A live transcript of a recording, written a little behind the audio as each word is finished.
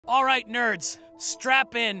All right, nerds,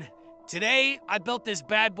 strap in. Today, I built this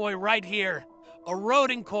bad boy right here. A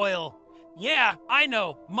Rodin Coil. Yeah, I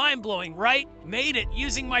know, mind-blowing, right? Made it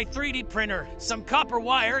using my 3D printer, some copper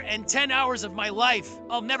wire, and 10 hours of my life.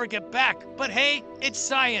 I'll never get back, but hey, it's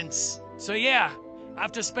science. So yeah,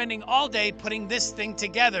 after spending all day putting this thing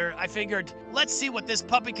together, I figured, let's see what this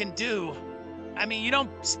puppy can do. I mean, you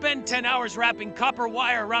don't spend 10 hours wrapping copper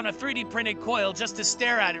wire around a 3D printed coil just to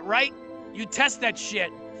stare at it, right? You test that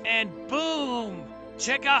shit, and boom!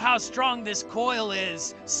 Check out how strong this coil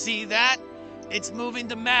is. See that? It's moving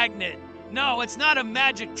the magnet. No, it's not a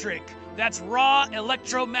magic trick. That's raw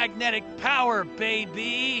electromagnetic power,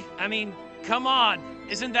 baby. I mean, come on.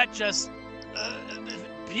 Isn't that just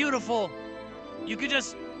beautiful? You could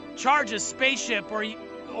just charge a spaceship,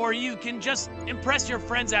 or you can just impress your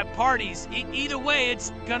friends at parties. Either way,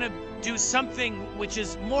 it's gonna do something which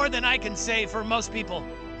is more than I can say for most people.